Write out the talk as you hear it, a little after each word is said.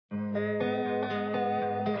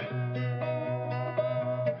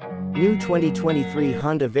New 2023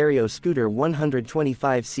 Honda Vario Scooter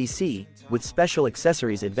 125cc, with special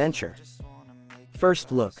accessories adventure.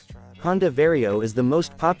 First look. Honda Vario is the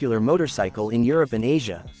most popular motorcycle in Europe and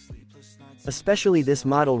Asia. Especially this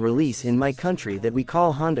model release in my country that we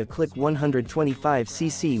call Honda Click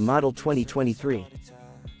 125cc Model 2023.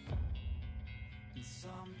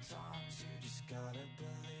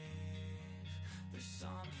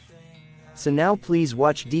 So now please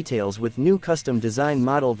watch details with new custom design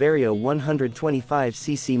model Vario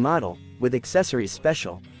 125cc model, with accessories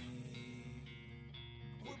special.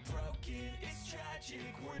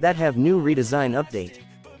 That have new redesign update.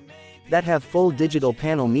 That have full digital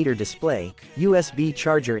panel meter display, USB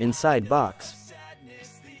charger inside box.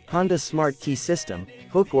 Honda Smart Key System,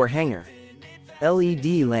 hook or hanger.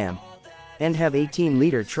 LED lamp. And have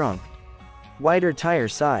 18-liter trunk. Wider tire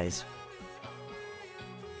size.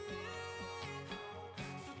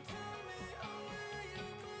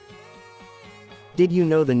 Did you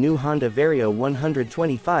know the new Honda Vario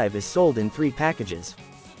 125 is sold in 3 packages?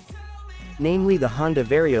 Namely the Honda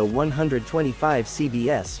Vario 125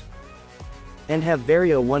 CBS, and have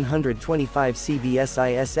Vario 125 CBS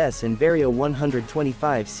ISS and Vario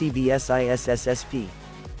 125 CBS ISS SP.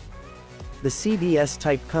 The CBS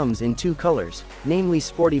type comes in 2 colors, namely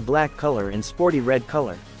sporty black color and sporty red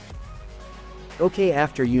color. Okay,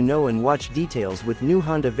 after you know and watch details with new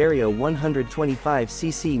Honda Vario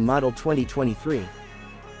 125cc Model 2023.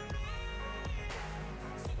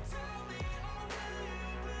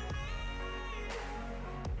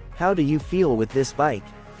 How do you feel with this bike?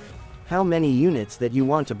 How many units that you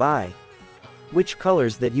want to buy? Which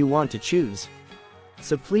colors that you want to choose?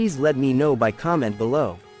 So please let me know by comment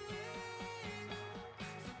below.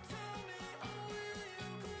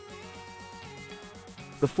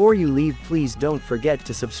 Before you leave, please don't forget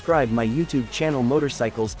to subscribe my YouTube channel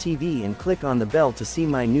Motorcycles TV and click on the bell to see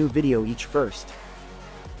my new video each first.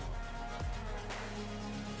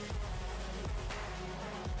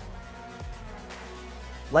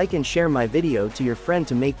 Like and share my video to your friend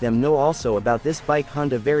to make them know also about this bike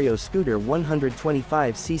Honda Vario Scooter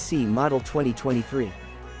 125cc Model 2023.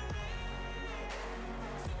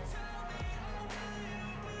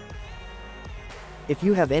 If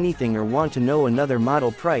you have anything or want to know another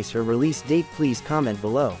model price or release date, please comment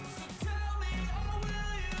below.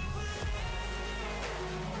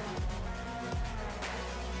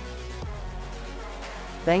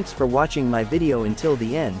 Thanks for watching my video until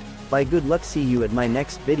the end. Bye, good luck, see you at my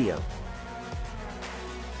next video.